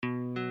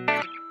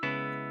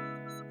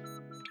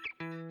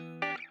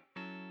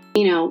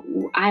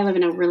I live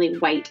in a really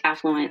white,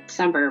 affluent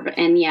suburb,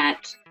 and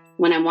yet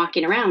when I'm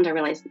walking around, I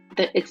realize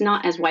that it's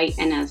not as white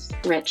and as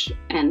rich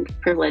and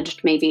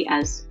privileged, maybe,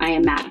 as I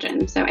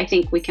imagine. So I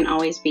think we can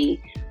always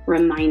be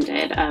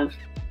reminded of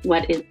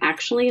what is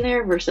actually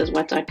there versus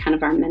what's a kind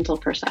of our mental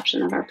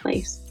perception of our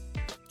place.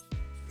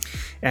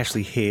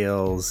 Ashley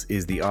Hales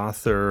is the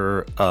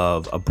author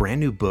of a brand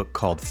new book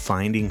called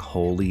Finding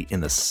Holy in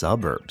the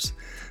Suburbs,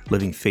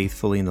 Living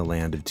Faithfully in the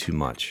Land of Too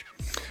Much.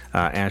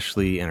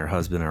 Ashley and her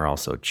husband are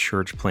also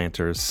church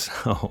planters,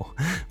 so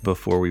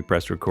before we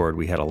pressed record,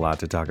 we had a lot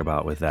to talk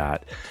about with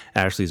that.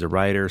 Ashley's a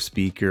writer,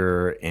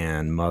 speaker,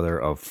 and mother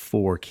of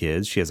 4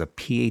 kids. She has a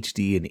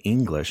PhD in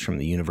English from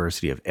the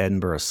University of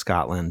Edinburgh,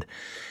 Scotland,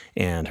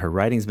 and her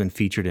writing's been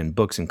featured in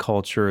Books and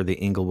Culture, the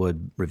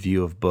Englewood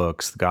Review of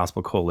Books, the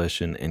Gospel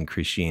Coalition, and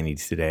Christianity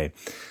Today.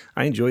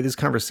 I enjoy this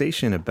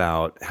conversation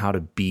about how to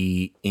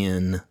be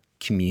in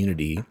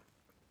community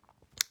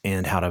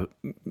and how to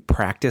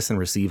practice and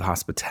receive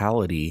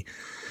hospitality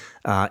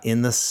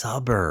in the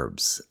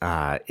suburbs,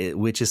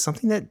 which is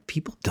something that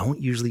people don't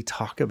usually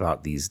talk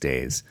about these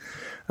days.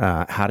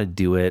 How to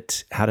do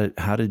it, how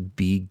to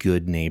be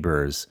good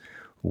neighbors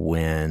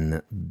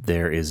when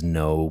there is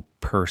no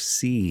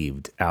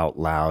perceived out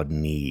loud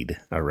need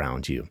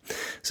around you.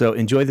 So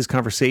enjoy this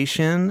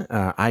conversation.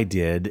 I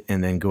did,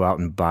 and then go out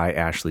and buy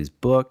Ashley's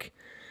book,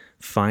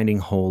 Finding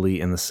Holy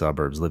in the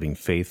Suburbs, Living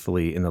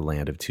Faithfully in the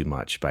Land of Too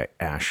Much by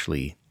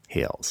Ashley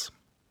Hales.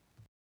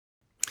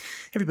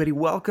 Hey everybody,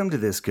 welcome to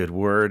This Good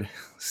Word.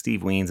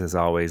 Steve Weens, as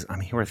always.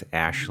 I'm here with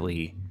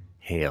Ashley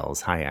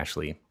Hales. Hi,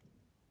 Ashley.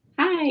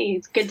 Hi,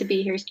 it's good to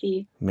be here,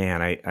 Steve.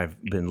 Man,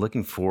 I've been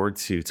looking forward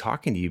to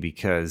talking to you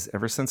because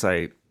ever since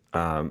I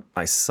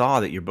saw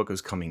that your book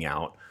was coming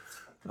out,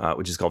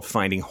 which is called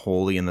Finding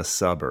Holy in the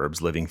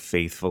Suburbs, Living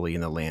Faithfully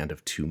in the Land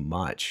of Too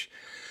Much,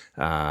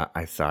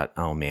 I thought,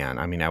 oh man,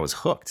 I was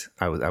hooked.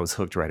 I was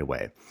hooked right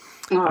away.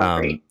 Oh,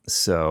 great.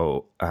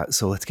 So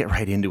let's get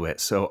right into it.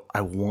 So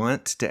I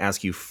want to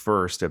ask you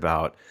first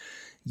about,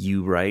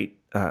 you write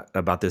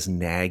about this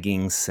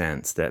nagging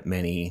sense that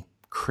many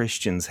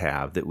Christians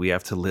have, that we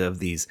have to live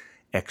these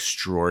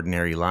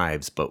extraordinary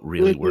lives, but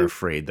really we're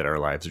afraid that our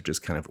lives are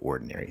just kind of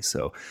ordinary.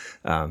 So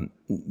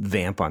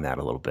vamp on that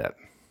a little bit.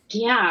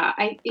 Yeah,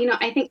 I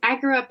think I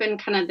grew up in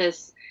kind of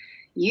this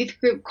youth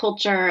group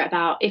culture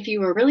about, if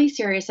you were really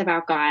serious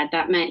about God,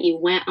 that meant you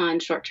went on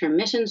short-term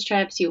missions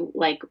trips. You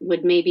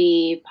would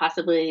maybe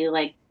possibly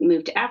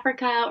move to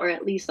Africa, or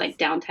at least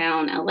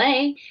downtown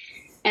LA.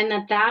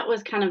 And that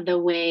was kind of the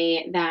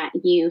way that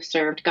you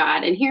served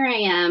God. And here I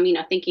am,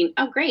 thinking,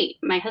 oh, great,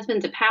 my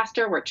husband's a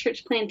pastor, we're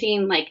church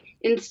planting.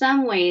 In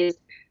some ways,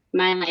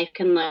 my life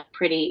can look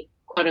pretty,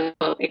 quote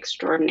unquote,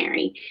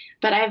 extraordinary.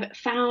 But I've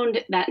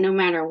found that no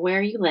matter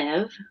where you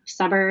live,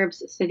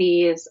 suburbs,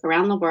 cities,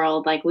 around the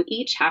world, we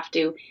each have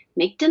to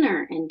make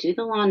dinner and do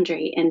the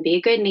laundry and be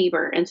a good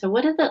neighbor. And so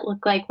what does it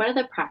look like? What are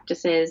the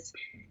practices,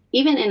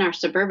 even in our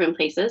suburban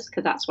places,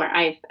 because that's where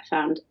I've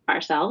found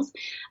ourselves?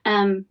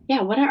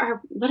 What are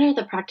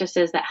the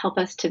practices that help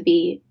us to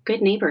be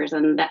good neighbors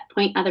and that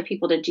point other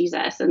people to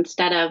Jesus,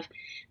 instead of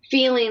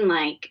feeling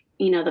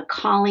the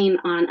calling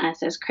on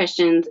us as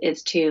Christians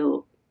is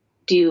to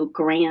do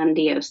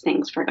grandiose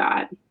things for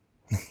God?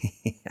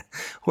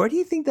 Where do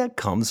you think that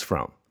comes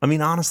from?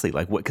 Honestly,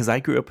 what? Because I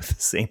grew up with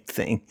the same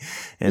thing,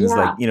 and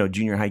Yeah. it's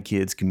junior high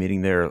kids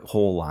committing their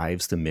whole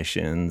lives to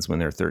missions when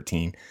they're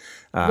 13,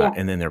 Yeah.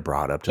 and then they're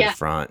brought up to the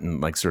front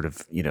and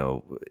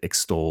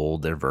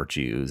extolled their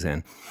virtues.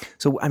 And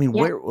so, Yeah.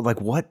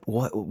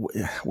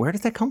 where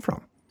did that come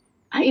from?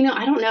 I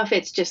don't know if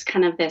it's just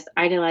kind of this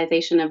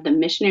idealization of the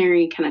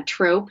missionary kind of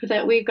trope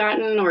that we've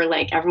gotten, or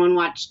everyone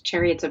watched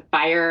Chariots of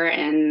Fire,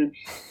 and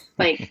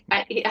I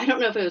don't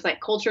know if it was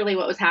culturally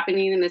what was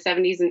happening in the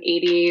 70s and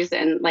 80s,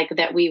 and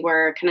that we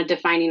were kind of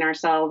defining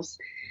ourselves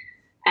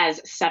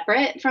as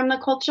separate from the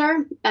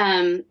culture.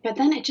 But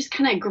then it just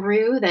kind of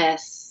grew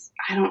this,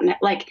 I don't know,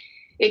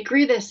 it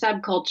grew this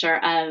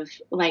subculture of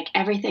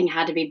everything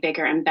had to be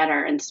bigger and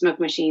better, and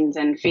smoke machines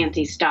and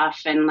fancy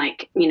stuff, and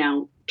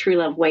true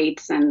love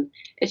waits. And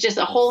it's just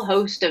a whole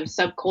host of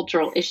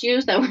subcultural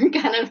issues that we're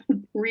kind of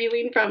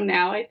reeling from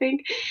now, I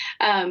think.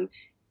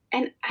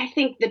 And I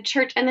think the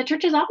church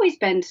has always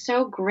been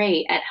so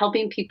great at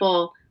helping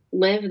people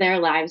live their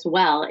lives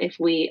well if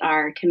we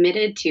are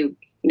committed to,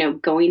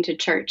 going to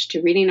church,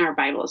 to reading our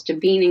Bibles, to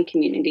being in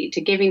community,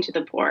 to giving to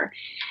the poor.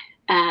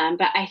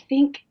 But I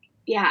think,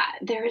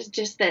 there's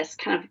just this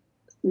kind of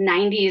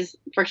 90s,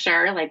 for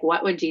sure,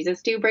 what would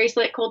Jesus do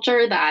bracelet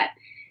culture that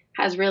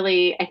has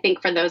really, I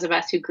think, for those of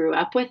us who grew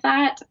up with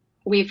that,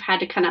 we've had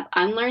to kind of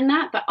unlearn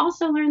that, but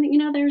also learn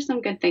that, there's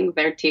some good things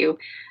there too.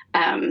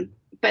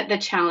 But the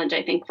challenge,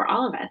 I think, for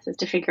all of us is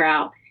to figure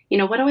out,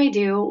 what do I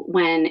do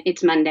when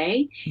it's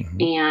Monday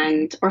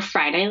or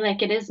Friday,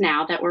 like it is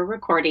now that we're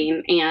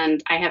recording,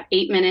 and I have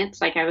 8 minutes,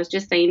 like I was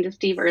just saying to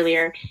Steve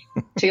earlier,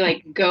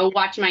 to go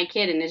watch my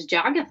kid in his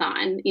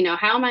jogathon.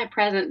 How am I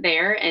present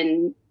there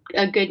and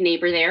a good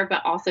neighbor there,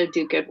 but also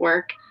do good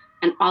work?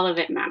 And all of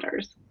it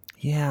matters.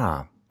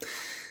 Yeah.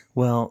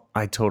 Well,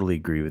 I totally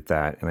agree with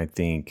that. And I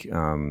think,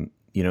 in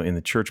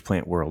the church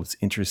plant world, it's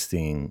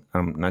interesting.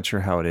 I'm not sure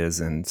how it is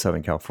in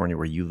Southern California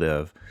where you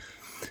live,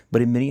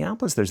 but in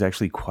Minneapolis, there's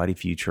actually quite a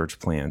few church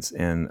plants.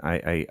 And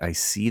I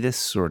see this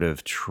sort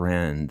of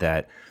trend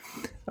that,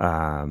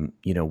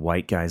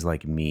 white guys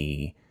like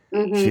me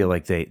feel Hmm.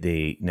 like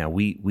they now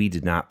we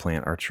did not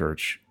plant our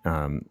church in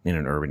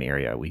an urban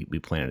area. We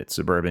planted it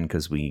suburban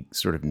because we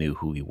sort of knew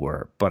who we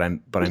were. But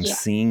I'm Yeah,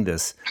 seeing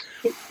this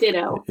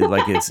ditto.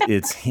 like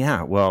it's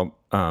yeah, well,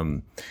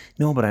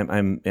 no, but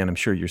I'm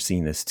sure you're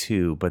seeing this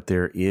too, but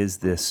there is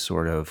this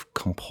sort of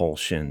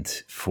compulsion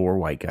for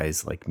white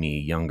guys like me,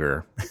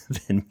 younger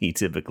than me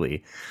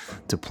typically,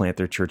 to plant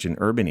their church in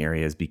urban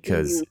areas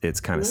because it's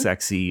kind of Mhm.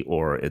 sexy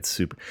or it's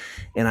super.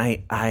 And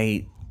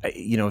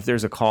if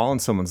there's a call in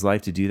someone's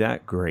life to do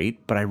that,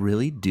 great, but I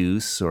really do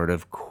sort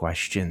of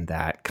question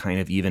that kind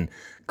of even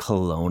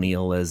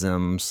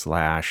colonialism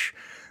slash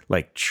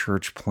like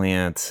church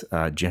plant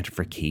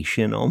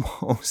gentrification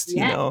almost,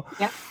 Yeah,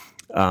 yeah.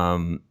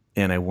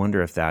 and I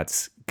wonder if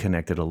that's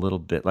connected a little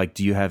bit. Like,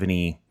 do you have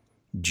any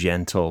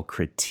gentle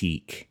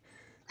critique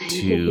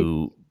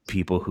to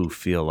people who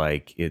feel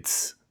like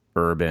it's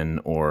urban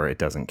or it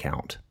doesn't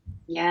count?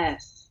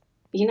 Yes.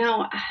 You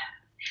know,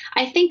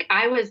 I think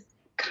I was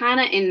kind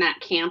of in that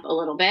camp a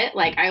little bit.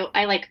 Like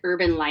I like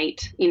urban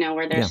light,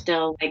 where there's Yeah.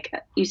 still like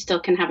you still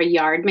can have a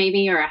yard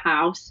maybe or a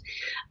house.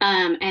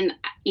 And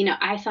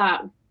I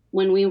thought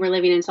when we were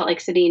living in Salt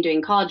Lake City and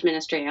doing college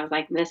ministry, I was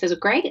like, this is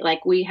great.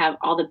 Like we have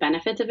all the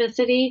benefits of a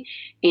city,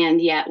 and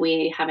yet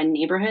we have a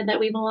neighborhood that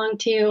we belong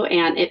to,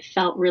 and it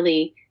felt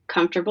really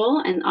comfortable.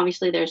 And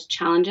obviously, there's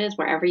challenges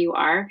wherever you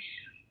are,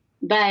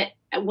 but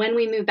when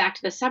we moved back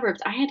to the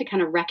suburbs, I had to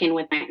kind of reckon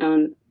with my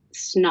own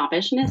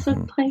snobbishness of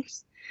Hmm.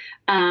 place.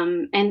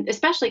 And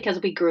especially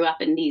because we grew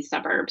up in these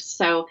suburbs.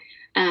 So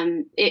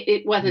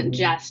it wasn't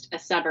just a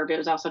suburb, it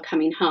was also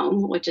coming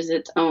home, which is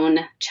its own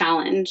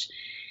challenge.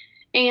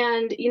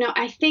 And,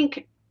 I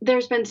think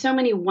there's been so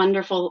many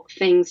wonderful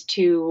things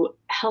to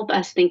help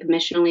us think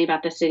missionally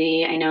about the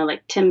city. I know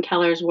like Tim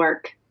Keller's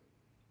work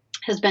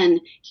has been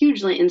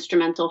hugely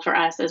instrumental for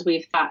us as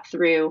we've thought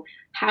through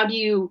how do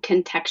you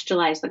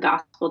contextualize the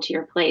gospel to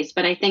your place.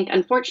 But I think,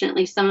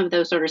 unfortunately, some of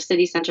those sort of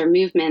city center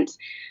movements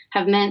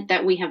have meant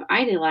that we have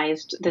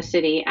idealized the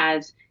city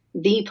as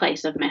the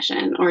place of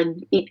mission,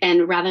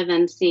 and rather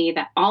than see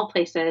that all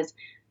places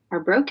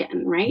are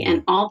broken, right? Yeah.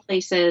 And all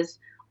places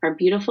are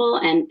beautiful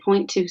and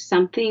point to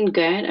something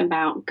good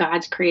about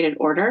God's created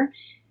order.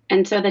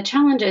 And so the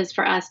challenge is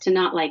for us to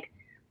not like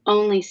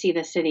only see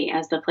the city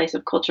as the place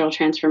of cultural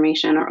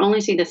transformation or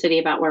only see the city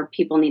about where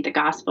people need the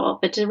gospel,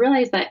 but to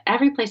realize that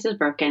every place is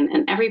broken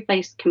and every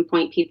place can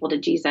point people to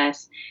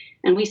Jesus.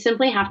 And we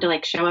simply have to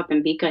like show up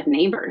and be good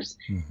neighbors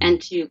Hmm.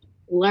 and to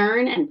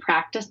learn and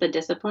practice the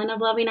discipline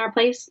of loving our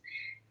place.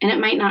 And it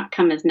might not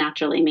come as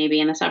naturally, maybe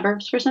in the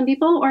suburbs for some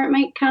people, or it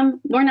might come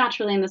more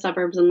naturally in the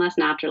suburbs and less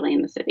naturally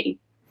in the city.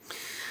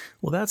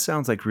 Well, that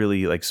sounds like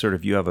really like sort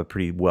of you have a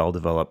pretty well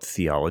developed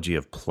theology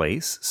of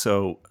place.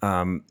 So,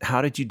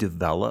 how did you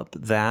develop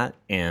that,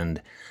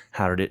 and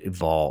how did it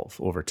evolve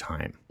over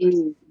time?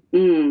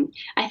 Mm,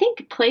 I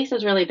think place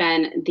has really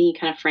been the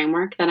kind of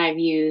framework that I've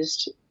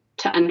used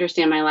to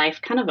understand my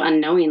life kind of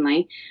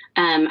unknowingly.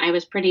 I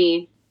was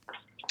pretty,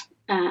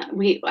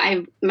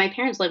 my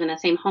parents live in the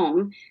same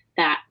home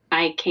that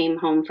I came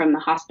home from the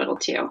hospital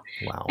to.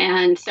 Wow.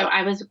 And so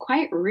I was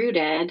quite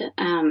rooted.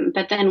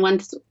 But then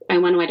once I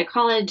went away to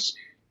college,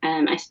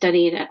 I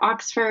studied at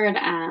Oxford.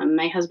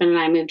 My husband and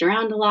I moved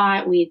around a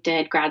lot. We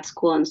did grad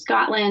school in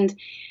Scotland.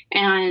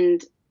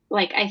 And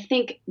like, I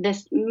think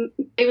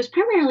it was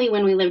primarily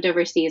when we lived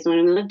overseas,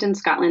 when we lived in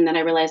Scotland, that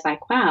I realized,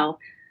 like, wow,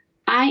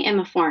 I am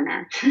a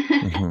foreigner,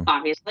 Hmm.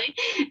 obviously.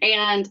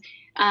 And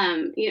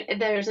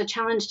there's a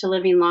challenge to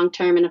living long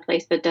term in a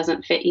place that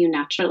doesn't fit you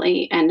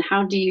naturally. And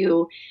how do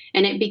you,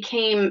 and it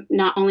became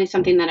not only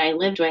something that I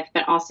lived with,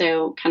 but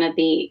also kind of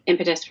the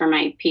impetus for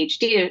my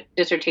PhD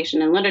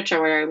dissertation in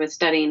literature, where I was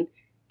studying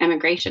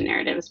immigration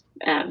narratives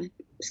of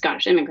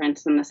Scottish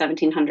immigrants in the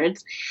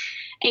 1700s.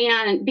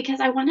 And because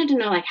I wanted to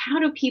know, like, how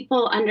do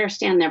people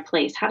understand their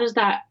place? How does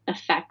that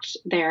affect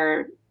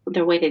their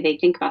way that they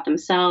think about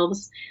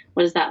themselves?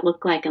 What does that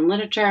look like in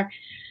literature?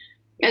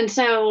 And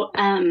so,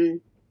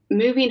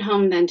 moving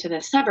home then to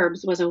the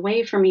suburbs was a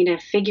way for me to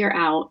figure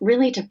out,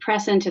 really to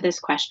press into this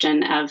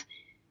question of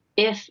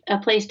if a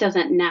place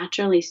doesn't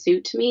naturally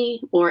suit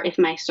me, or if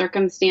my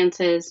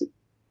circumstances,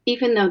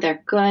 even though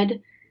they're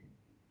good,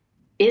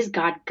 is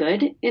God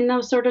good in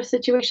those sort of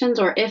situations?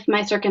 Or if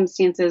my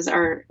circumstances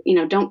are,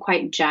 don't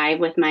quite jive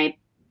with my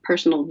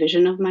personal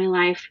vision of my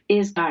life,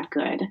 is God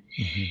good?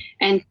 Hmm.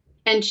 and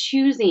and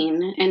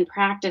choosing and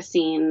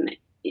practicing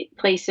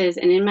places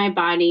and in my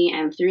body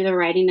and through the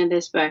writing of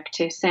this book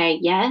to say,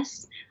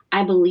 yes,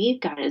 I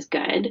believe God is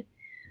good.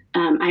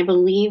 I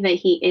believe that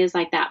he is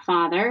like that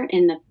father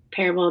in the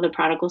parable of the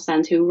prodigal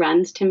sons who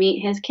runs to meet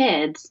his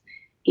kids,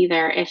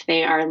 either if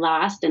they are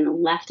lost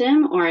and left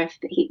him, or if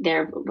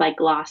they're like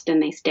lost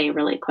and they stay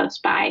really close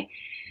by.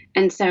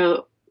 And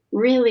so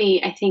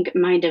really, I think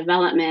my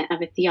development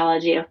of a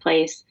theology of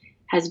place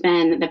has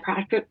been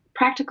the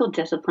practical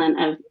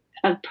discipline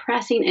of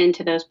pressing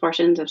into those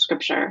portions of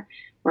scripture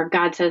where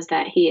God says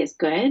that he is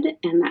good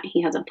and that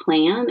he has a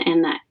plan,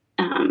 and that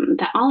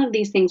all of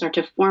these things are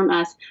to form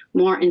us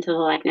more into the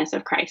likeness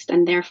of Christ.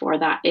 And therefore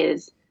that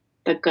is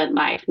the good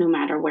life, no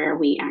matter where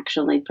we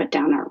actually put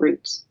down our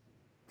roots.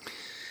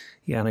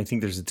 Yeah, and I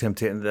think there's a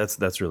temptation.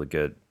 That's really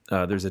good.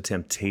 There's a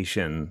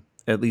temptation,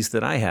 at least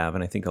that I have,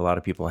 and I think a lot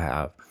of people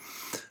have,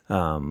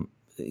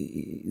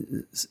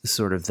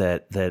 sort of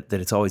that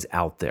it's always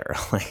out there.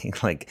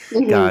 like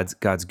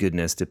God's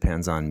goodness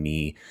depends on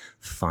me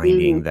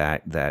finding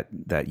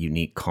that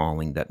unique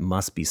calling that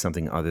must be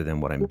something other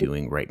than what I'm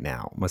doing right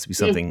now. Must be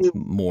something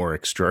more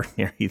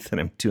extraordinary than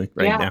I'm doing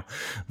right now,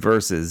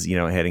 versus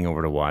heading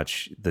over to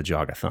watch the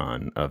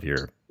jogathon of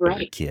your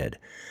kid.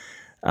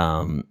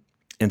 And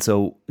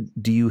so,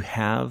 do you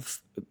have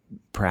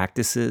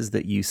practices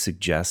that you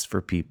suggest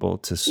for people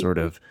to sort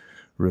of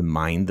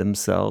remind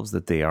themselves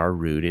that they are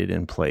rooted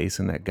in place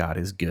and that God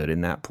is good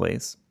in that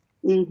place?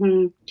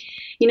 Mm-hmm.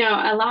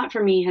 A lot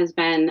for me has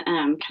been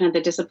kind of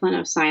the discipline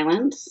of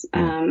silence.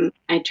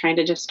 I try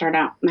to just start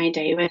out my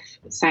day with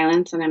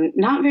silence, and I'm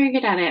not very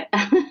good at it.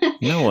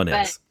 No one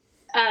is.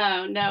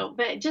 Oh, no.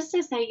 But just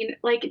to say,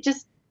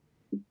 just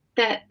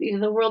that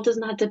the world does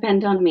not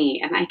depend on me,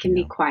 and I can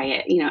be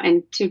quiet,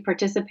 and to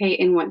participate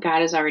in what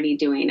God is already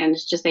doing. And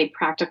it's just a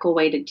practical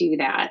way to do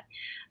that.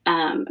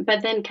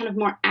 But then kind of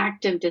more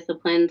active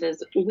disciplines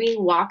is we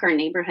walk our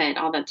neighborhood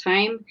all the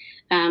time.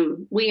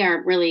 We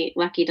are really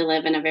lucky to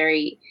live in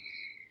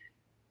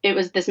it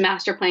was this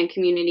master plan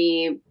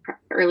community,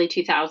 early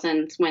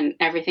 2000s, when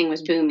everything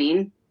was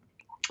booming,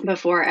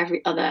 before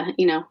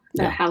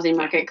the housing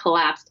market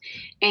collapsed.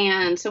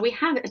 And so we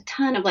have a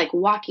ton of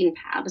walking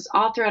paths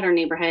all throughout our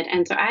neighborhood.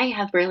 And so I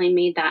have really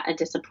made that a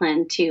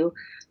discipline to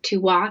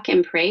walk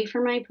and pray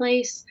for my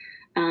place,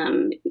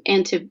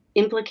 and to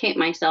implicate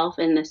myself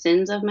in the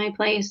sins of my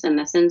place and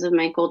the sins of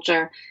my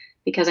culture,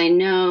 because I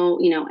know,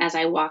 as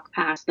I walk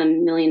past the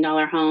 $1 million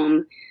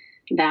home,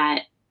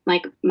 that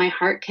my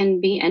heart can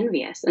be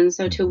envious. And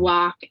so to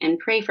walk and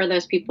pray for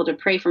those people, to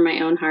pray for my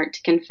own heart,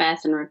 to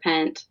confess and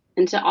repent,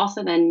 and to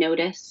also then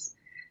notice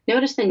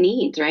the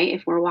needs, right?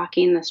 If we're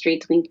walking the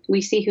streets,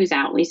 we see who's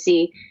out, we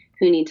see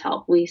who needs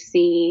help, we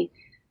see,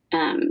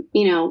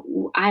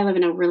 I live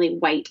in a really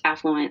white,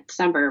 affluent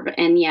suburb,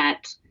 and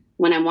yet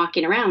when I'm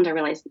walking around, I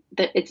realize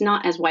that it's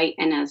not as white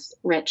and as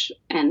rich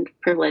and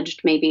privileged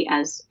maybe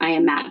as I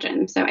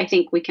imagine. So I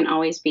think we can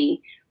always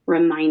be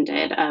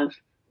reminded of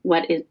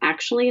what is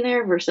actually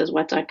there versus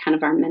what's kind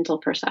of our mental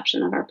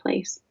perception of our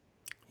place.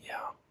 Yeah.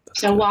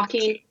 So good.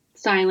 Walking,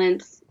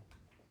 silence,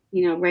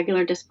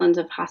 regular disciplines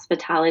of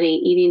hospitality,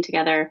 eating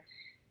together.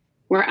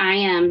 Where I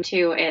am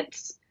too,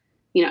 it's,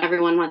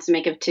 everyone wants to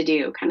make a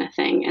to-do kind of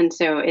thing. And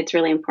so it's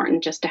really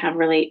important just to have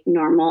really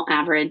normal,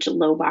 average,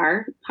 low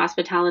bar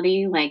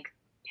hospitality, like,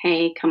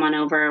 hey, come on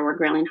over, we're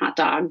grilling hot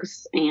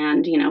dogs,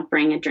 and,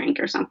 bring a drink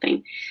or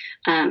something.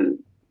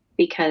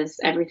 Because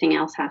everything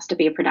else has to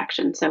be a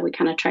production. So we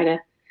kind of try to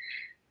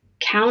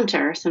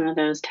counter some of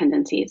those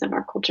tendencies of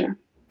our culture.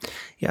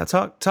 Yeah,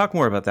 talk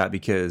more about that,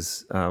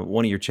 because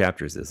one of your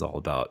chapters is all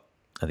about,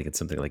 I think it's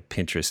something like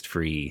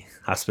Pinterest-free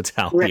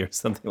hospitality or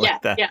something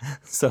like that. Yeah.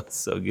 So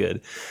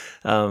good.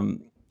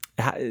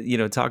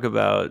 Talk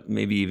about,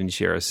 maybe even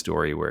share a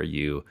story where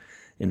you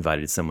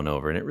invited someone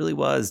over and it really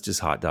was just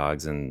hot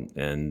dogs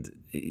and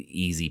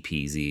easy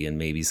peasy, and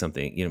maybe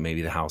something,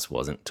 maybe the house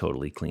wasn't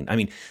totally clean. I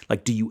mean,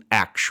 do you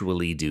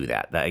actually do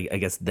that? I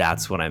guess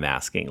that's what I'm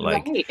asking.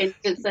 Right. And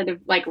instead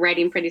of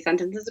writing pretty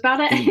sentences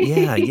about it.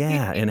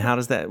 Yeah. And how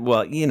does that,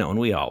 well, and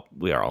we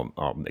are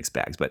all mixed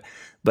bags, but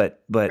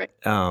right.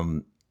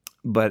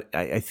 But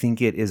I think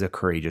it is a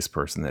courageous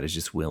person that is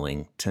just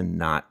willing to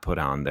not put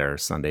on their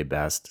Sunday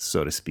best,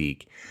 so to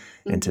speak,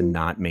 and to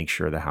not make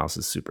sure the house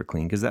is super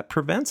clean, because that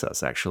prevents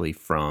us actually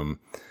from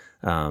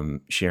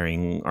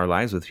sharing our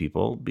lives with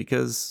people.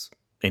 Because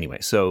anyway,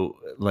 so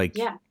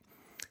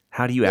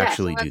how do you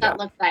actually do that?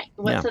 Look like?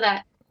 So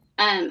that,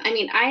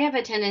 I have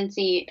a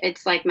tendency,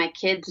 it's like my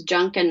kids'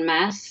 junk and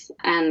mess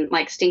and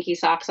stinky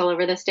socks all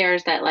over the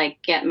stairs that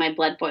get my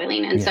blood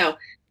boiling. And so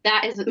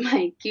that is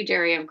my huge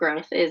area of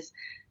growth, is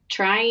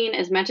trying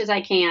as much as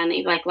I can.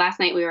 Last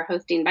night we were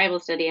hosting Bible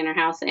study in our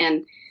house,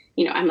 and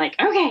I'm like,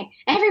 okay,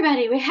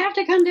 everybody, we have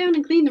to come down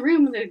and clean the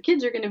room the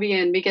kids are going to be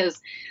in,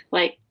 because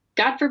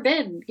God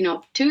forbid,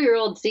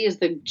 2-year-old sees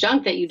the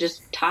junk that you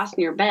just tossed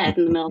in your bed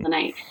in the middle of the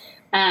night.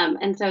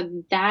 And so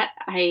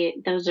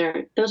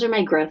those are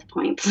my growth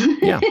points.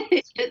 Yeah.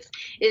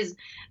 It's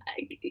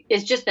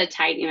just the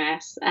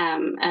tidiness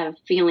of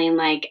feeling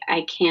like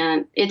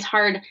it's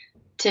hard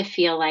to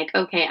feel like,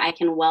 okay, I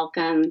can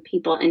welcome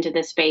people into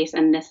this space,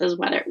 and this is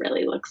what it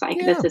really looks like.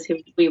 Yeah. This is who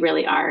we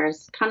really are.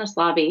 It's kind of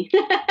slobby.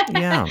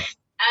 Yeah.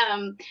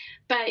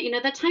 But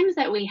the times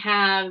that we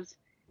have,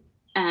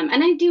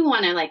 and I do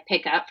want to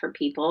pick up for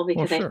people,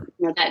 because sure.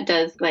 That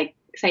does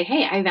say,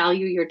 hey, I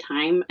value your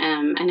time.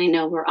 And I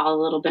know we're all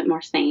a little bit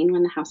more sane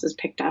when the house is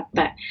picked up,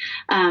 but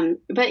I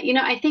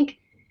think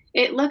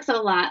It looks a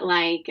lot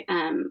like,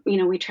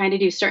 we try to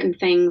do certain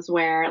things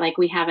where, like,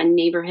 we have a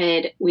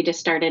neighborhood, we just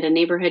started a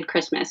neighborhood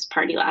Christmas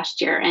party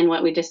last year. And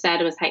what we just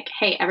said was, like,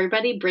 hey,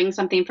 everybody bring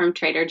something from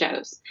Trader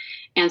Joe's.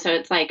 And so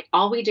it's like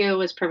all we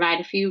do is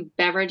provide a few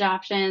beverage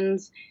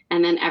options,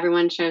 and then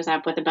everyone shows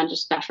up with a bunch of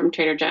stuff from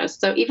Trader Joe's.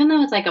 So even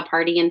though it's like a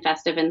party and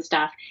festive and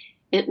stuff,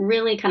 it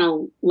really kind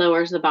of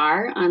lowers the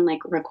bar on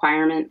like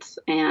requirements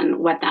and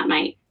what that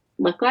might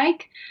look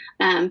like.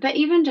 But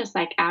even just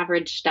like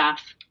average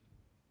stuff,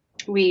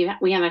 we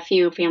have a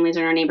few families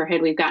in our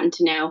neighborhood we've gotten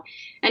to know,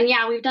 and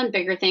yeah, we've done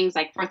bigger things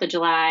like Fourth of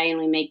July, and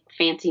we make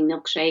fancy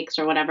milkshakes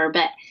or whatever.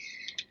 But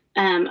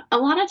a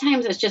lot of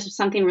times it's just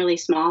something really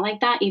small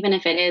like that, even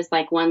if it is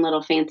like one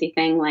little fancy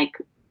thing like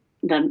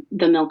the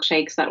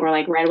milkshakes that were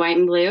like red, white,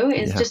 and blue,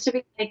 is Yeah. just to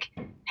be like,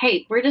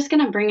 hey, we're just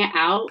gonna bring it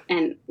out,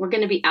 and we're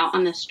gonna be out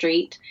on the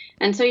street.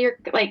 And so you're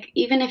like,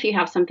 even if you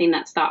have something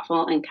that's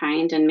thoughtful and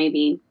kind and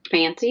maybe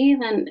fancy,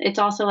 then it's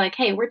also like,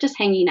 hey, we're just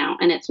hanging out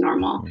and it's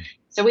normal. Mhm.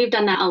 So we've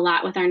done that a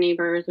lot with our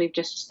neighbors. We've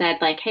just said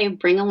like, hey,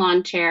 bring a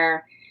lawn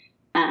chair.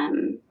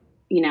 um,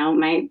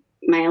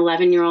 my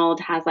 11-year-old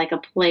has like a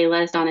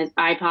playlist on his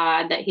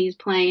iPod that he's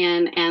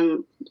playing,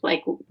 and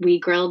like we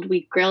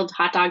grilled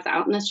hot dogs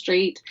out in the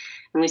street,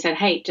 and we said,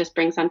 hey, just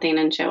bring something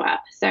and show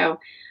up. So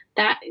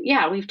that,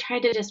 yeah, we've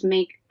tried to just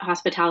make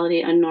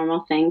hospitality a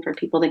normal thing for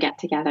people to get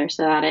together,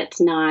 so that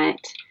it's not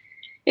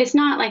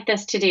like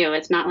this to do.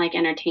 It's not like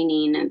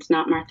entertaining. It's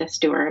not Martha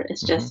Stewart.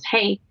 It's Mhm. just,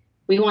 hey,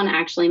 we want to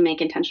actually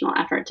make intentional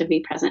effort to be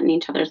present in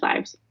each other's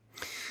lives.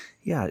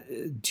 Yeah.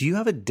 Do you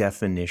have a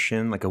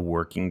definition, like a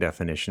working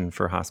definition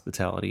for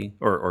hospitality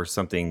or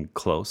something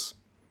close?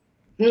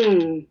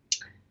 Hmm.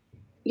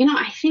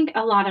 I think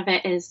a lot of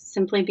it is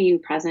simply being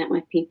present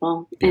with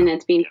people, Yeah. and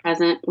it's being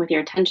present with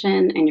your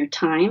attention and your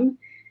time.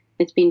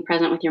 It's being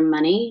present with your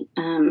money.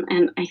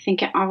 And I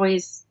think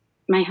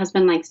my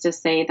husband likes to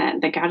say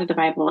that the God of the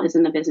Bible is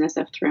in the business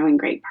of throwing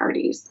great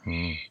parties.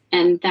 Mm.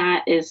 And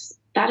that has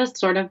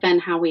sort of been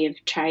how we have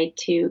tried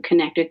to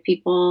connect with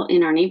people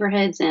in our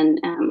neighborhoods and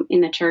in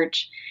the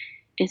church,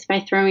 is by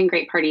throwing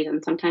great parties.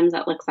 And sometimes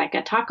that looks like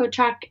a taco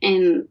truck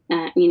in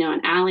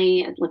an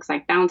alley. It looks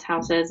like bounce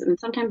houses, and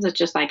sometimes it's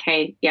just like,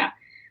 hey, yeah,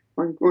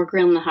 we're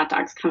grilling the hot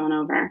dogs, come on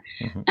over.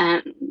 Mhm.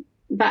 um,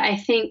 but I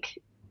think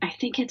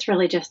it's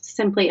really just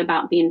simply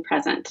about being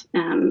present,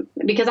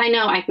 because I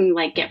know I can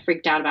like get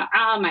freaked out about,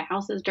 my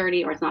house is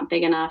dirty, or it's not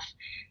big enough,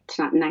 it's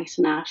not nice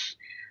enough,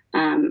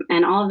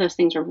 and all of those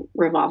things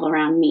revolve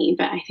around me.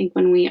 But I think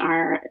when we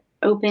are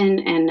open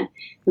and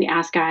we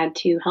ask God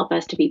to help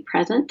us to be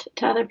present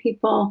to other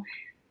people,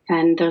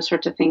 then those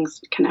sorts of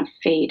things kind of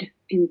fade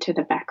into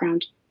the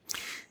background.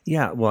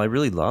 Yeah, well, I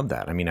really love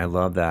that. I mean, I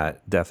love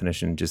that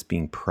definition, just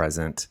being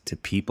present to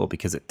people,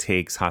 because it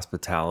takes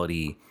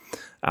hospitality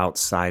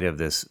outside of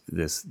this,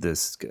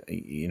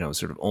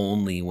 sort of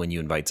only when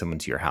you invite someone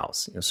to your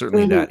house.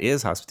 Certainly Hmm. that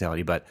is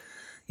hospitality, but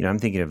I'm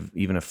thinking of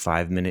even a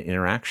 5-minute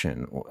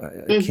interaction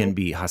Hmm. can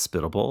be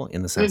hospitable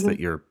in the sense Hmm. that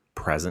you're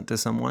present to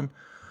someone,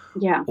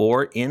 Yeah.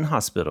 or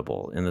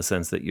inhospitable in the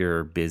sense that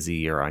you're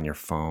busy or on your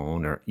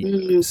phone, or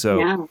Hmm. so.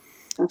 Yeah.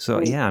 That's So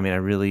great. yeah, I mean, I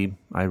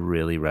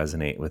really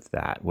resonate with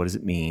that. What does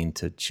it mean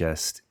to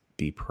just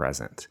be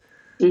present?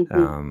 Hmm.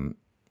 Um,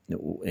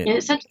 And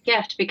it's such a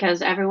gift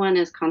because everyone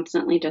is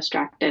constantly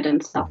distracted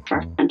and mhm.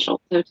 self-referential.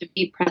 So to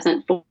be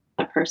present for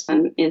a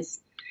person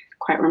is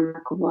quite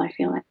remarkable, I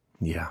feel like.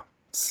 Yeah,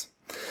 it's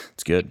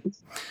good.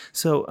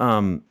 So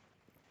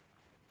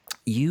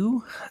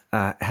you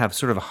have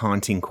sort of a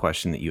haunting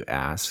question that you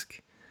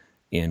ask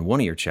in one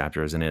of your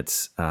chapters, and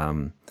it's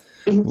Mhm.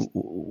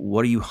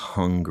 what are you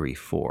hungry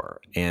for?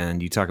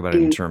 And you talk about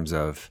it in terms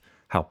of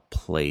how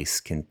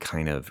place can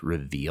kind of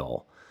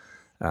reveal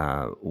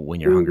when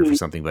you're hungry for Mhm.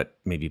 something, but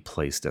maybe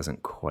place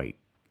doesn't quite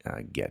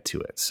get to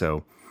it.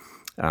 So,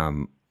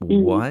 Mhm.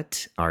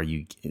 what are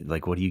you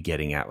like? What are you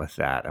getting at with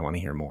that? I want to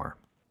hear more.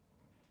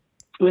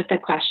 With the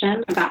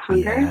question about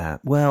hunger. Yeah,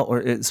 well, or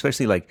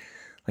especially like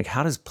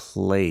how does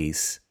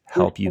place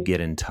help you get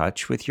in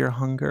touch with your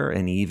hunger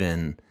and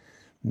even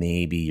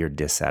maybe your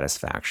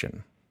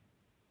dissatisfaction?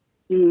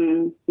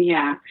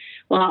 Yeah.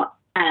 Well,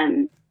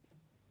 I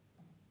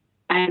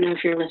don't know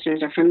if your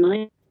listeners are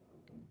familiar,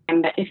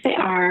 but if they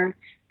are,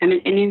 I'm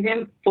an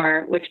Enneagram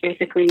 4, which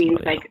basically Oh means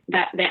yeah, like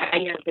that the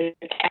idea of the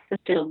access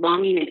to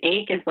longing and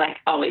ache is like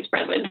always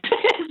present.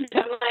 So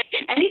like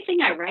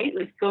anything I write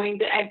is going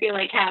to, I feel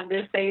like, have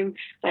this same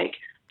like,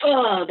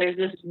 oh, there's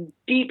this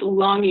deep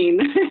longing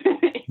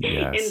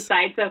yes,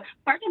 inside. So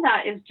part of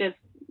that is just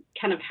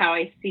kind of how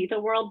I see the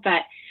world.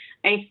 But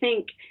I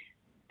think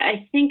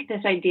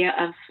this idea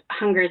of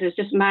hungers is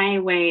just my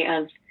way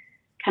of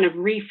kind of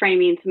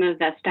reframing some of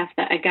the stuff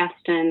that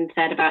Augustine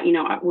said about,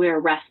 we're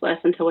restless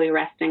until we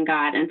rest in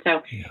God. And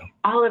so yeah,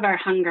 all of our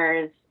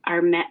hungers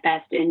are met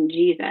best in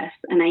Jesus.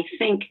 And I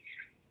think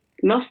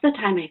most of the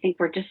time, I think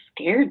we're just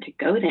scared to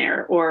go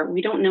there, or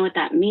we don't know what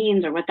that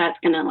means, or what that's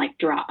going to like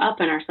draw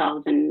up in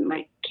ourselves. And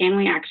like, can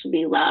we actually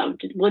be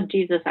loved? Would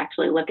Jesus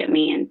actually look at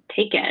me and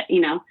take it?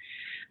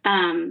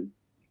 Um,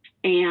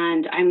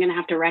 and I'm going to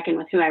have to reckon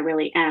with who I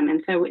really am.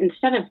 And so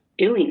instead of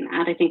doing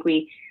that, I think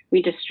we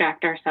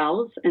distract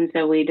ourselves. And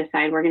so we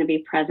decide we're going to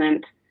be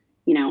present,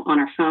 on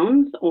our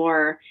phones,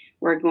 or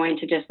we're going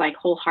to just like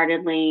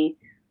wholeheartedly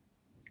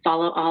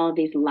follow all of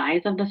these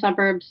lies of the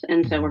suburbs.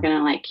 And so we're going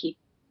to like keep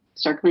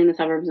circling the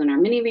suburbs in our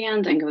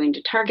minivans and going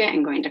to Target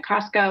and going to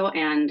Costco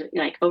and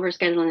like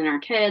overscheduling our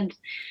kids.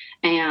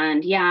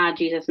 And yeah,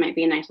 Jesus might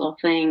be a nice little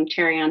thing,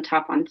 cherry on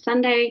top on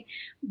Sunday,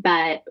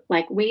 but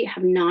like we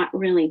have not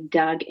really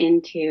dug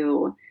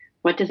into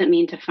what does it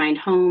mean to find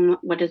home?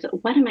 What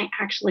am I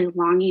actually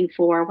longing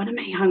for? What am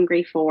I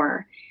hungry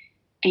for?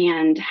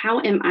 And how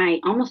am I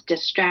almost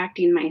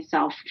distracting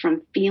myself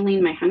from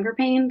feeling my hunger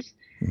pains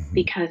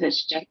because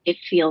it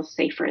feels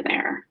safer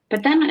there.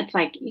 But then it's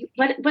like,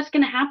 what's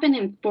going to happen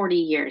in 40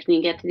 years when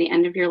you get to the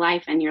end of your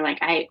life and you're like,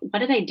 what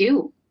did I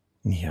do?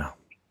 Yeah.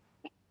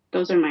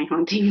 Those are my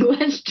haunting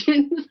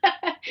questions.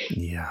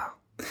 Yeah.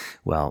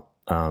 Well,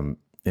 and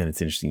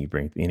it's interesting you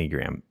bring the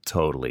Enneagram.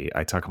 Totally.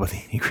 I talk about the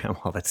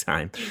Enneagram all the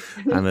time.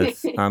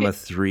 I'm a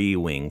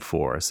 3-wing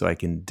 4, so I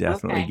can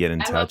definitely get in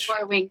touch.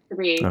 I'm a 4-wing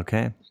 3.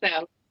 Okay.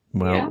 So,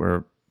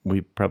 well,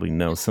 we probably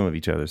know some of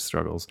each other's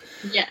struggles.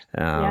 Yeah.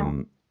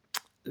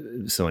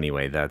 So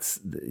anyway, that's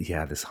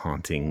this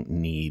haunting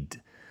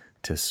need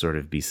to sort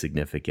of be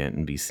significant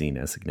and be seen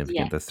as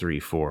significant. Yes. The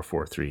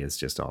 3-4-4-3 is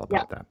just all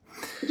about that.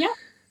 Yeah.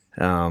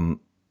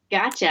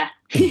 Gotcha.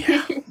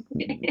 Yeah.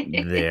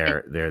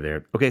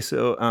 There. Okay,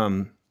 so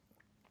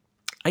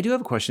I do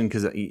have a question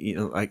because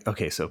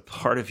so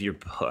part of your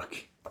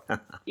book.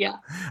 Yeah.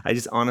 I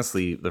just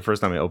honestly, the first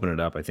time I opened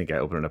it up, I think I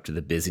opened it up to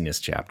the busyness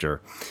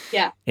chapter.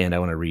 Yeah. And I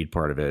want to read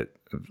part of it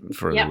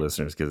for the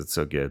listeners because it's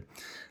so good.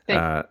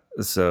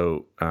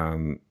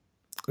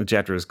 The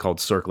chapter is called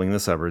Circling the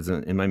Suburbs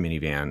in My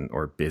Minivan,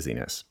 or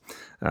Busyness.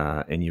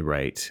 And you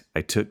write,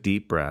 I took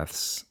deep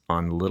breaths.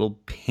 On little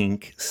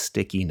pink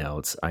sticky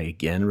notes, I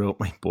again wrote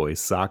my boys'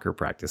 soccer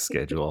practice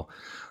schedule,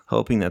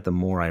 hoping that the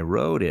more I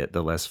wrote it,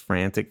 the less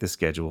frantic the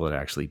schedule would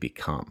actually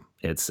become.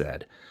 It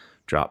said,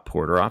 drop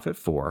Porter off at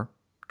 4,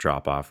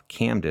 drop off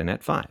Camden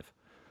at 5,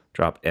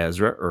 drop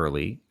Ezra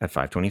early at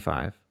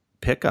 5:25,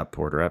 pick up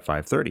Porter at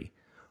 5:30,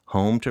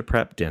 home to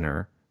prep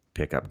dinner,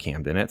 pick up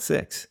Camden at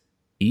 6,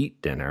 eat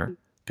dinner,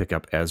 pick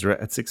up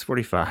Ezra at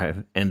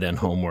 6:45, and then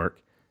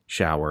homework,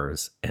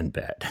 showers, and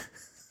bed.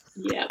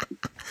 Yep.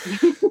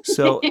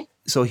 So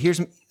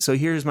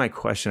here's my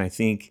question. I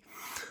think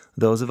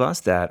those of us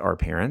that are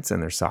parents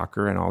and there's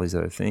soccer and all these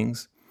other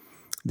things,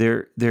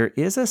 there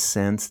is a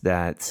sense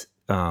that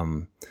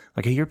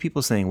like I hear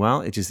people saying,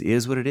 well, it just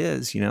is what it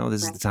is.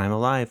 This is the time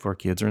of life where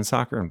kids are in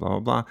soccer and blah, blah,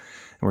 blah.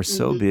 And we're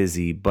so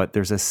busy, but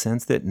there's a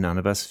sense that none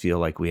of us feel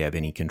like we have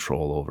any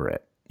control over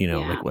it.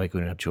 Like we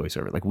don't have choice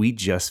over it. Like we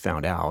just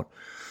found out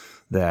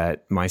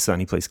that my son,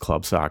 he plays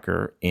club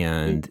soccer,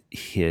 and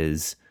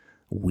his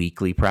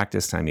weekly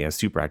practice time, he has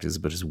 2 practices,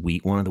 but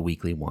one of the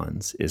weekly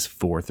ones is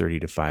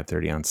 4:30 to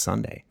 5:30 on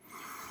Sunday.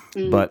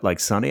 But like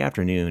Sunday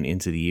afternoon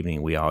into the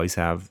evening, we always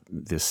have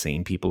the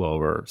same people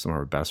over, some of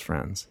our best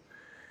friends.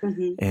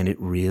 And it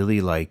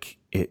really I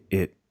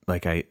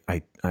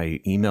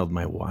emailed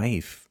my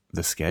wife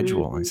the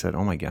schedule. I said,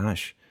 oh my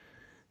gosh,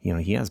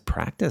 he has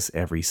practice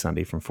every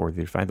Sunday from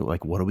 4:30 to 5.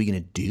 Like, what are we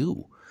going to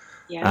do?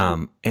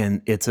 Yeah.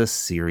 And it's a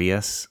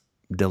serious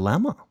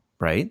dilemma,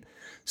 right?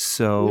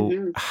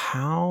 So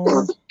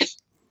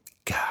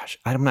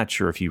I'm not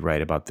sure if you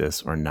write about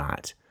this or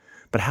not,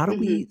 but how do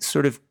we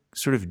sort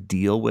of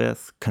deal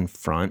with,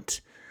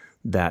 confront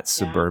that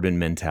suburban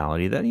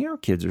mentality that,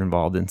 kids are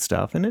involved in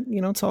stuff and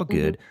it's all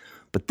good,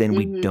 but then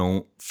we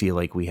don't feel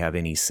like we have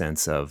any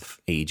sense of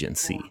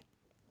agency.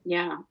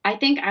 Yeah. I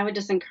think I would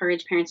just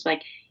encourage parents,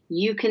 like,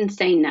 you can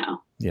say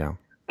no. Yeah.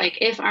 Like,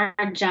 if our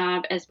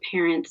job as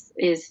parents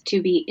is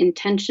to be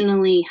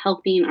intentionally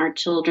helping our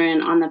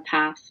children on the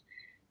path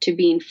to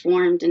being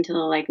formed into the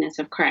likeness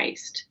of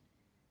Christ,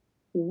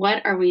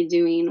 what are we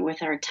doing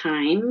with our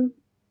time,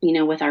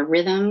 with our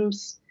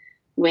rhythms,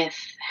 with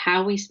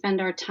how we spend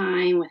our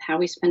time, with how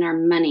we spend our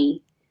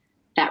money,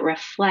 that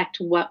reflect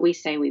what we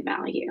say we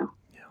value?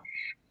 Yeah.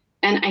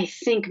 And I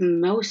think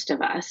most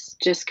of us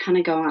just kind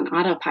of go on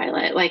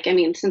autopilot. Like, I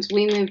mean, since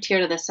we moved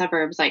here to the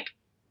suburbs, like,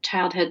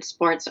 childhood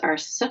sports are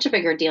such a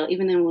bigger deal,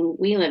 even than when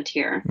we lived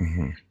here,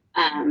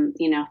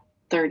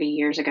 30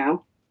 years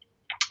ago.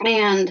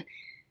 And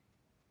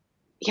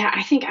yeah,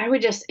 I think I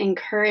would just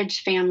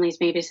encourage families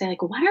maybe to say,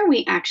 like, what are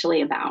we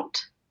actually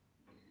about?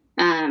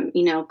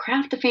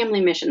 Craft a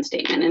family mission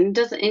statement, and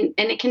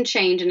it can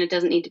change, and it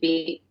doesn't need to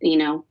be,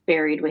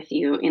 buried with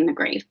you in the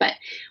grave. But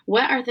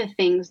what are the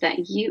things that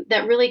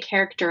really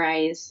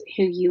characterize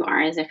who you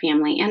are as a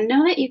family, and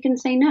know that you can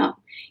say no.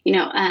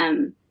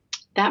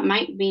 That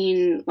might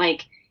mean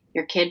like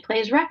your kid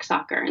plays rec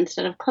soccer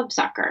instead of club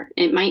soccer.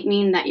 It might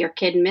mean that your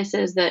kid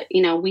misses that,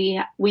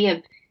 we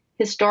have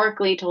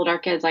historically told our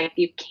kids, like,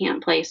 you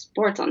can't play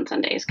sports on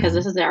Sundays because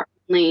this is our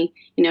only,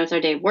 it's our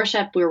day of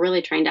worship. We're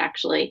really trying to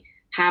actually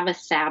have a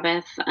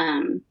Sabbath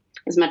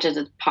as much as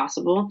it's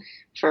possible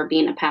for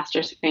being a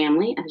pastor's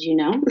family, as you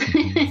know.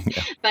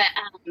 But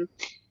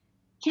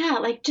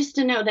like, just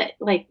to know that,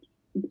 like,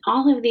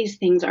 all of these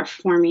things are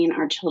forming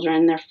our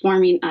children. They're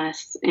forming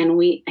us. And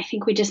I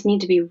think we just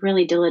need to be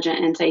really diligent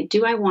and say,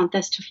 do I want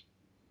this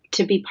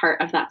to be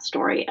part of that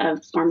story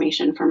of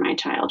formation for my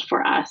child,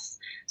 for us,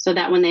 so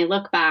that when they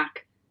look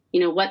back,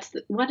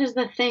 what is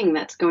the thing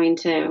that's going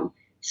to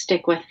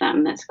stick with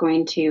them, that's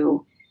going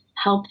to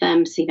help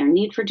them see their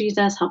need for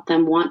Jesus, help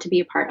them want to be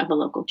a part of a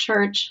local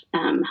church,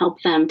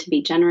 help them to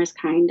be generous,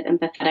 kind,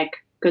 empathetic,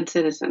 good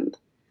citizens.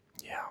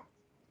 Yeah.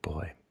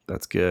 Boy,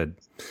 that's good.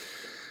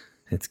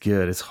 It's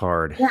good. It's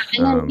hard. Yeah.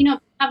 And then,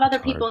 have other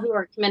people who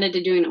are committed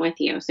to doing it with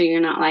you. So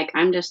you're not like,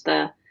 I'm just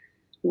the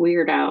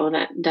weirdo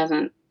that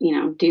doesn't,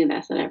 do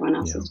this that everyone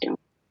else is doing.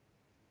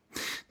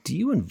 Do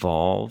you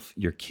involve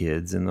your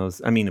kids in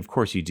those? I mean, of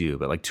course you do,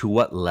 but like, to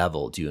what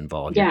level do you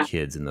involve your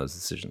kids in those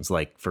decisions?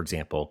 Like, for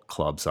example,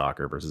 club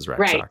soccer versus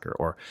rec soccer,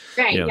 or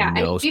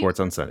no sports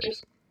on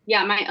Sundays.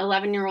 Yeah, my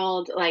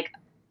 11-year-old, like,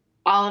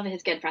 all of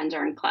his good friends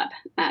are in club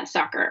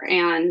soccer,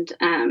 and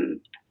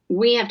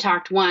we have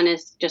talked. One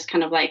is just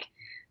kind of like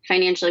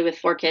financially with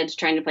 4 kids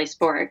trying to play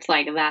sports,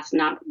 like that's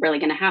not really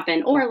going to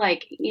happen, or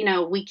like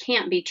we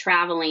can't be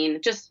traveling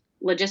just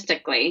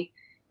logistically.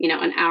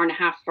 An hour and a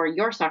half for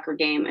your soccer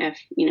game if,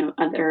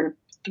 other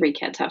 3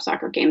 kids have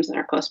soccer games that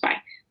are close by.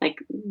 Like,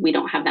 we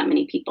don't have that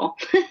many people.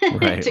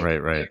 Right. So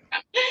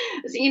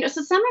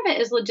some of it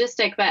is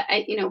logistic, but,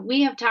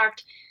 we have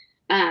talked,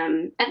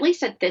 at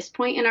least at this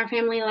point in our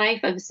family life,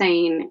 of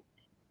saying,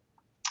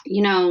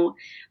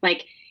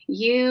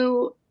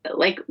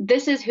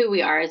 this is who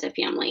we are as a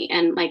family.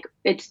 And like,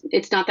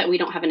 it's not that we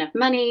don't have enough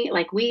money.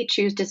 Like, we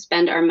choose to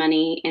spend our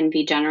money and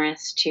be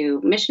generous to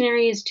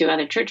missionaries, to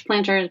other church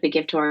planters. We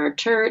give to our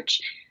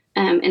church.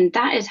 And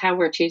that is how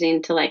we're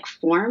choosing to like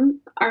form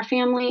our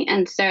family.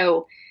 And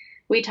so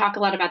we talk a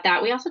lot about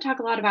that. We also talk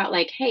a lot about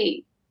like,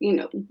 hey,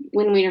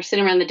 when we are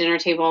sitting around the dinner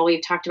table,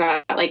 we've talked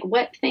about like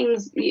what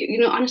things,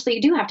 honestly,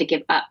 you do have to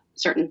give up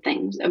certain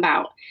things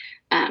about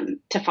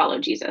to follow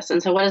Jesus.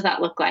 And so what does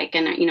that look like?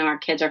 And, our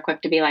kids are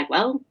quick to be like,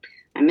 well,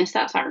 I missed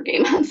that soccer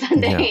game on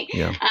Sunday.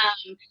 Yeah.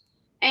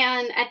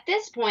 And at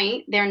this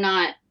point,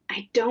 I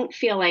don't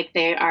feel like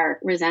they are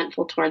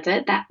resentful towards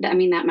it. That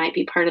might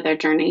be part of their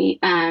journey.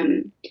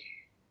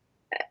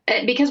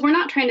 Because we're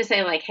not trying to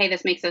say like, hey,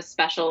 this makes us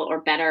special or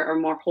better or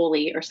more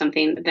holy or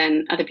something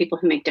than other people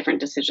who make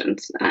different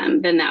decisions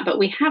than that. But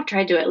we have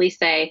tried to at least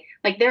say,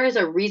 like, there is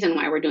a reason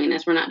why we're doing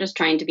this. We're not just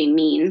trying to be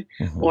mean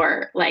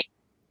or like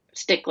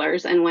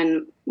sticklers. And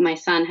when my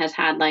son has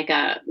had like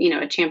a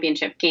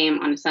championship game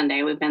on a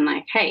Sunday, we've been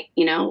like, hey,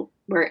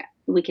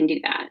 we can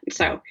do that.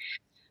 So,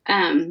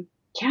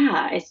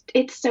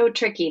 it's so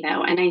tricky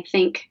though. And I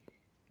think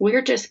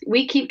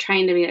we keep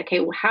trying to be, okay,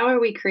 well, how are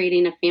we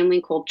creating a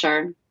family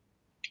culture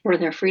where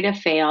they're free to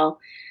fail,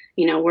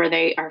 where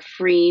they are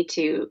free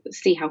to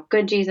see how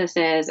good Jesus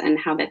is and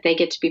how that they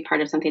get to be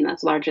part of something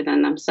that's larger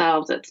than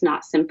themselves. It's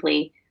not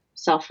simply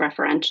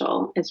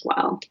self-referential as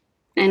well.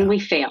 And we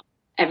fail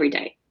every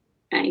day.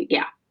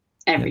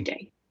 Every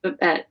day. But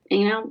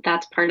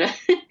that's part of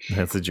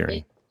that's the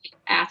journey.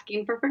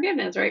 Asking for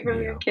forgiveness, right,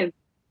 from your kids.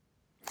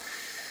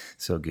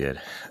 So good.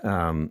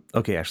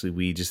 Okay, Ashley,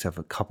 we just have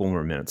a couple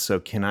more minutes. So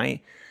can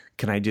I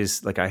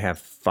just, like, I have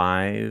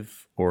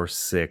 5 or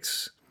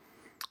 6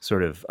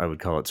 sort of, I would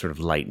call it sort of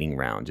lightning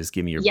round. Just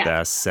give me your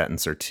best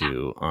sentence or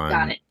two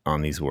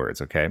on these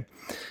words, okay?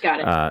 Got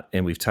it.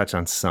 And we've touched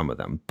on some of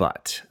them,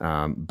 but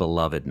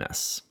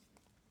belovedness.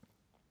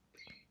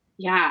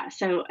 Yeah.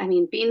 So,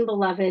 being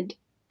beloved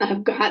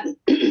of God,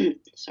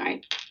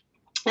 sorry.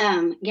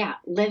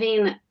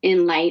 Living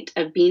in light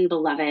of being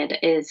beloved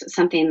is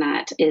something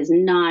that is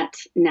not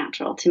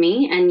natural to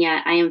me. And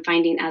yet I am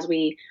finding, as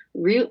we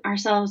root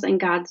ourselves in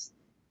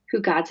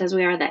who God says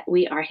we are, that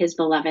we are his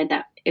beloved,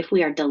 that if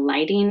we are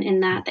delighting in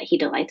that he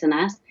delights in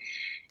us,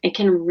 it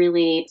can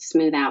really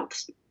smooth out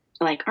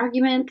like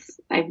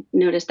arguments. I've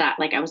noticed that,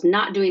 like, I was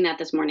not doing that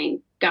this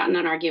morning, got in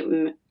an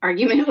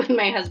argument with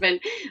my husband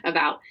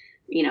about,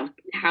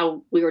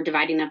 how we were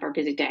dividing up our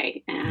busy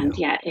day. And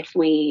yet if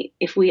we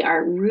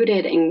are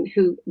rooted in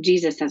who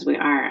Jesus says we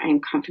are, I'm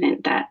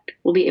confident that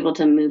we'll be able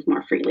to move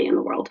more freely in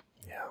the world.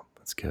 Yeah,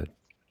 that's good.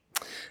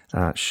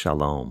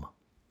 Shalom.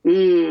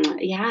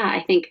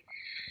 I think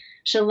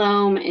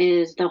shalom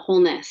is the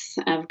wholeness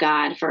of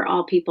God for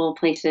all people,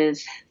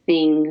 places,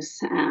 things,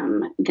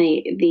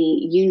 the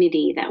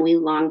unity that we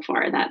long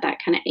for, that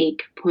kind of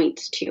ache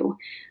points to.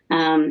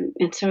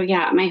 And so,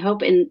 my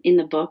hope in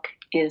the book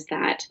is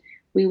that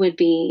we would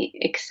be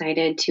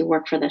excited to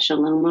work for the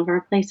shalom of our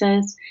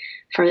places,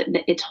 for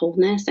its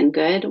wholeness and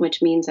good,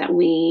 which means that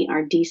we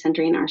are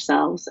decentering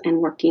ourselves and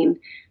working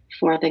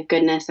for the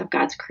goodness of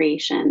God's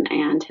creation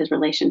and his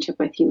relationship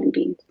with human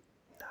beings.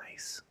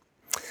 Nice.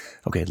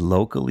 Okay,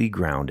 locally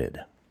grounded.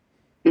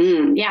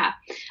 I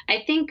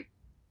think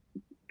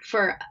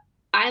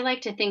I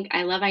like to think,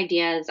 I love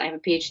ideas. I have a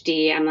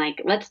PhD. I'm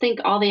like, let's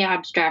think all the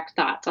abstract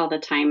thoughts all the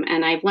time.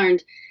 And I've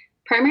learned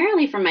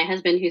primarily from my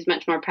husband, who's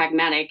much more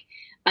pragmatic,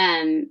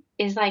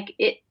 is like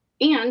it.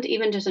 And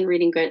even just in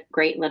reading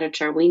great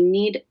literature, we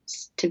need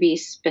to be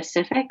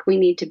specific. We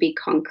need to be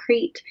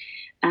concrete.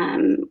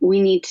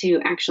 we need to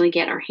actually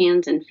get our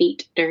hands and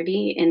feet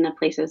dirty in the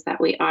places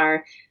that we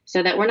are,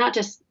 so that we're not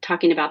just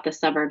talking about the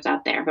suburbs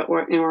out there, but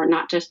we're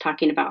not just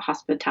talking about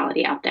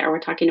hospitality out there. We're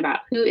talking about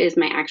who is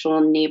my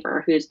actual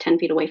neighbor, who's 10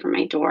 feet away from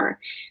my door,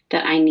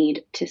 that I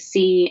need to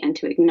see and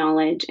to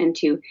acknowledge and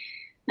to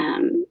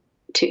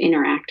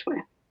interact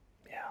with.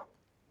 Yeah,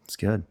 that's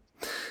good.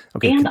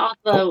 Okay. And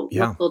also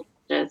local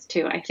churches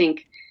too. I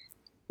think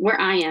where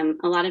I am,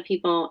 a lot of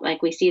people,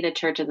 like, we see the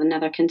church as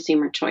another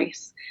consumer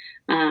choice.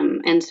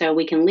 And so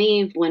we can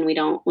leave when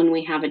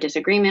we have a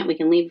disagreement, we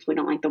can leave if we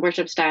don't like the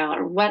worship style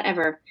or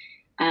whatever.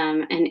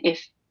 And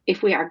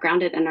if we are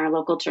grounded in our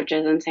local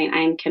churches and saying,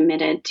 I am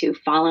committed to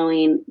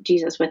following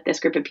Jesus with this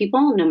group of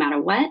people, no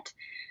matter what,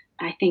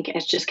 I think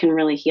it just can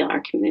really heal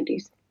our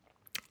communities.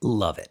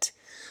 Love it.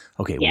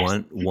 Okay.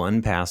 Yes.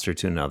 One pastor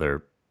to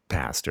another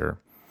pastor.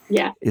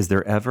 Yeah. Is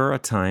there ever a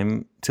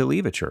time to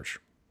leave a church?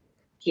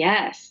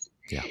 Yes.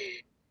 Yeah.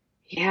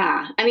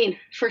 Yeah. I mean,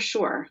 for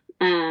sure.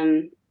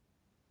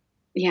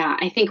 Yeah,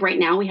 I think right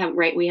now we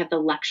have the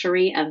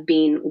luxury of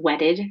being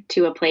wedded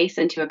to a place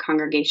and to a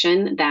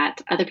congregation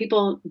that other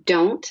people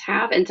don't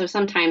have. And so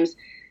sometimes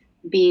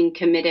being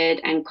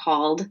committed and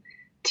called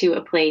to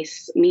a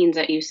place means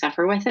that you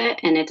suffer with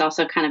it. And it's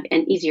also kind of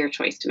an easier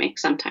choice to make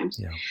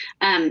sometimes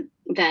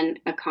than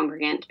a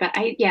congregant. But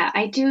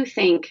I do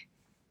think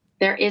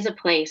there is a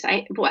place.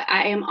 I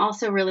am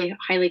also really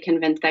highly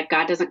convinced that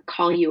God doesn't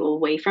call you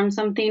away from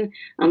something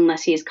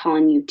unless He is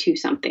calling you to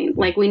something.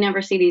 Like, we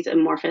never see these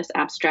amorphous,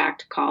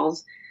 abstract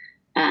calls.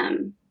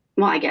 Well,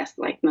 I guess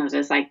like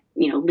Moses, like,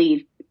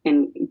 leave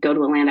and go to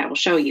a land I will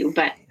show you.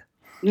 But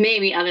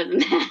maybe other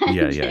than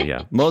that,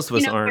 yeah. Most of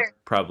us aren't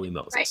probably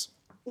Moses,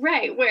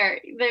 right? Where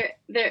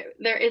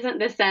there isn't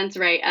the sense,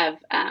 right, of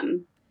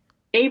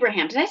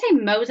Abraham. Did I say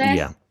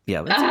Moses?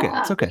 Yeah, that's okay.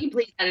 It's okay. Can you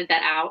please edit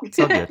that out? It's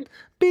all good.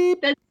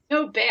 Beep. That's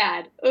so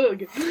bad.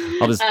 Ugh.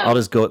 I'll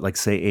just go like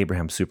say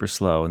Abraham super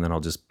slow, and then I'll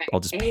just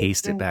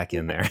paste it back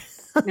in there.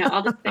 No,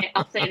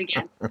 I'll say it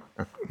again.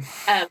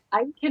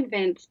 I'm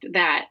convinced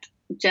that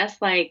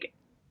just like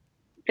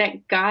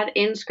that, God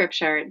in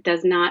Scripture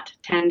does not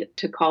tend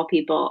to call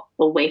people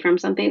away from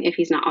something if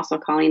He's not also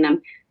calling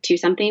them to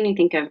something. You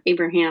think of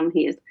Abraham;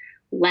 he is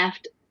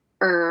left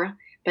Ur.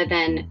 But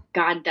then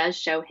God does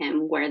show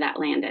him where that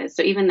land is.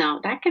 So even though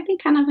that could be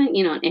kind of an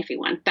iffy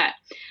one, but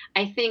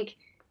I think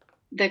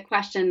the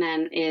question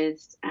then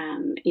is,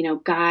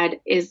 God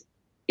is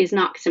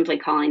not simply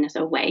calling us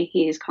away;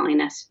 He is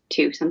calling us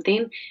to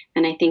something.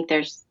 And I think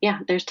there's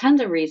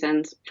tons of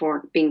reasons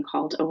for being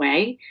called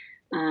away,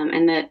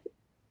 but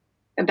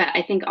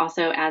I think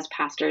also as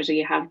pastors,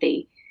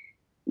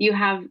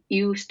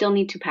 you still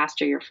need to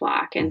pastor your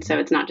flock. And so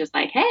it's not just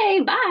like,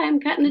 hey, bye, I'm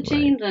cutting the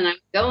chains and I'm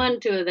going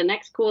to the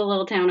next cool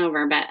little town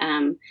over, but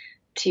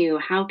to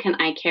how can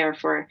I care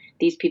for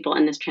these people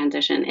in this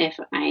transition if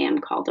I am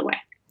called away?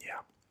 Yeah.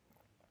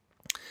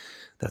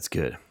 That's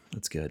good.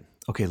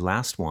 Okay.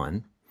 Last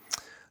one.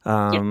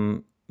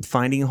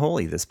 Finding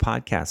Holy, this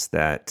podcast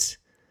that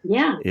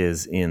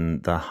is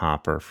in the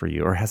hopper for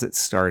you, or has it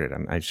started?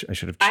 I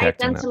should have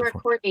checked. I've done some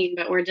recording,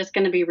 but we're just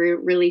going to be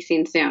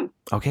releasing soon.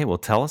 Okay, well,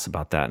 tell us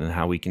about that and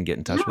how we can get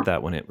in touch with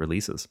that when it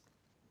releases.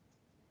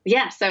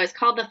 Yeah, so it's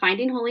called the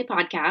Finding Holy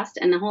podcast,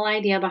 and the whole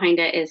idea behind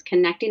it is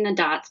connecting the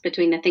dots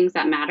between the things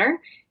that matter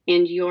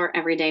and your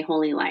everyday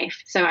holy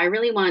life. So I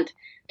really want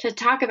to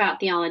talk about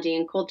theology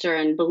and culture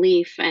and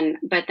belief,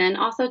 but then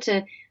also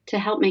to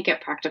help make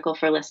it practical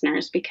for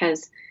listeners,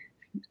 because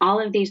all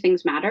of these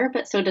things matter,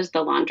 but so does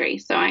the laundry.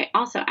 So I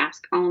also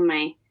ask all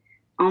my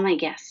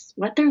guests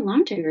what their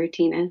laundry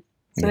routine is.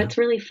 So it's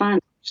really fun,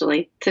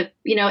 actually, to,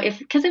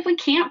 if we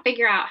can't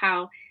figure out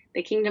how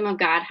the kingdom of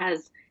God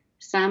has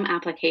some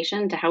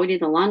application to how we do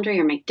the laundry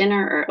or make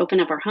dinner or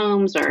open up our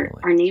homes or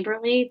are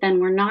neighborly, then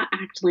we're not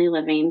actually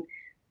living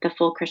the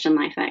full Christian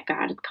life that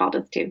God has called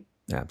us to.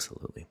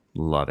 Absolutely.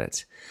 Love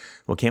it.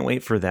 Well, can't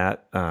wait for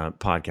that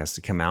podcast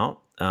to come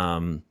out.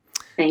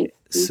 Thanks.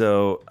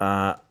 So,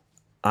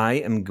 I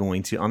am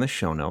going to, on the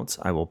show notes,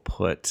 I will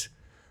put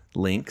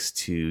links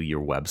to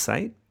your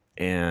website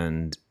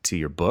and to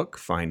your book,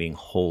 Finding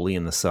Holy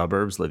in the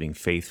Suburbs, Living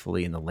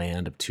Faithfully in the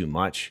Land of Too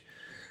Much,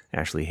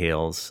 Ashley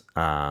Hales.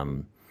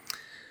 I'll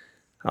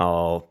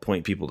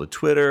point people to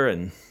Twitter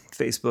and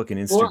Facebook and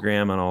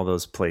Instagram and all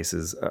those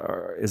places.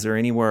 Is there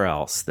anywhere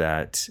else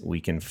that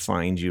we can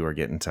find you or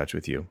get in touch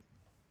with you?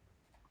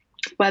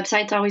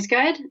 Website's always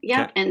good.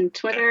 Yep. Okay. And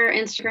Twitter,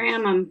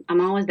 Instagram,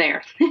 I'm always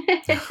there.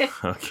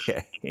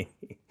 Okay.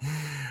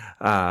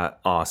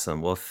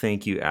 Awesome. Well,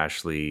 thank you,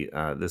 Ashley.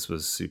 This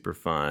was super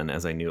fun,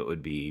 as I knew it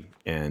would be,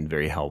 and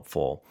very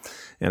helpful.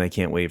 And I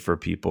can't wait for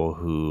people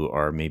who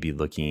are maybe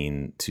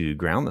looking to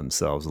ground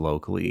themselves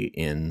locally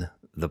in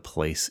the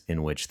place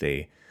in which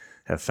they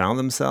have found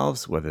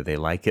themselves, whether they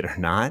like it or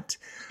not,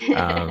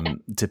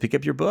 to pick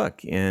up your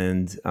book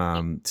and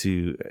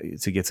to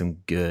get some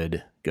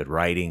good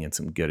writing and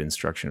some good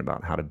instruction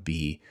about how to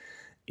be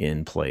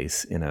in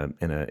place in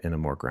a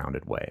more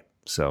grounded way.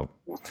 So,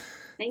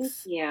 thank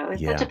you.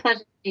 It's such a pleasure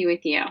to be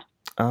with you.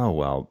 Oh,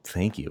 well,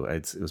 thank you.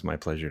 It was my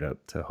pleasure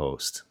to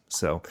host.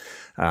 So,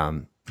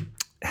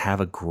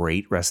 have a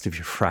great rest of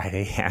your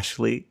Friday,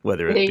 Ashley,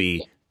 whether it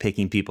be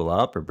picking people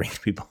up or bringing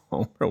people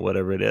home or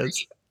whatever it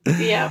is.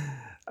 Yeah.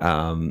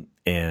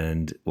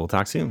 And we'll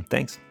talk soon.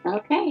 Thanks.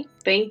 Okay.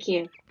 Thank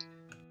you.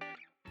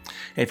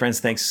 Hey, friends,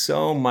 thanks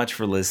so much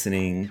for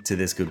listening to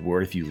This Good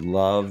Word. If you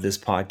love this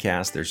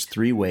podcast, there's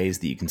 3 ways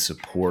that you can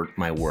support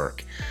my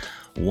work.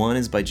 One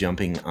is by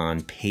jumping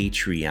on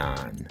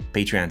Patreon,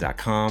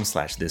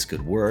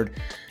 patreon.com/thisgoodword.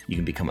 You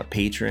can become a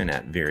patron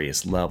at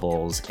various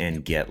levels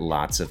and get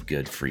lots of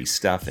good free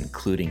stuff,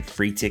 including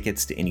free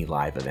tickets to any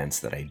live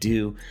events that I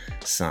do,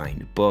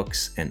 signed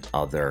books, and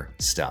other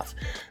stuff.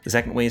 The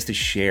second way is to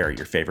share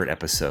your favorite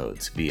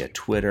episodes via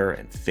Twitter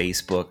and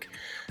Facebook,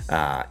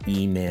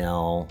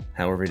 email,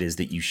 however it is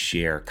that you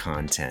share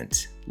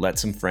content. Let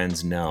some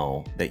friends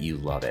know that you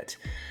love it.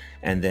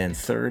 And then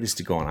third is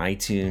to go on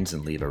iTunes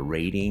and leave a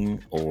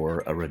rating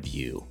or a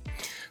review.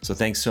 So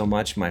thanks so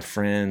much, my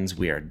friends.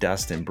 We are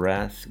dust and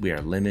breath. We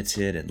are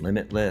limited and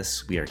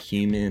limitless. We are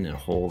human and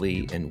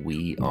holy, and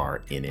we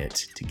are in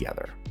it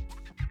together.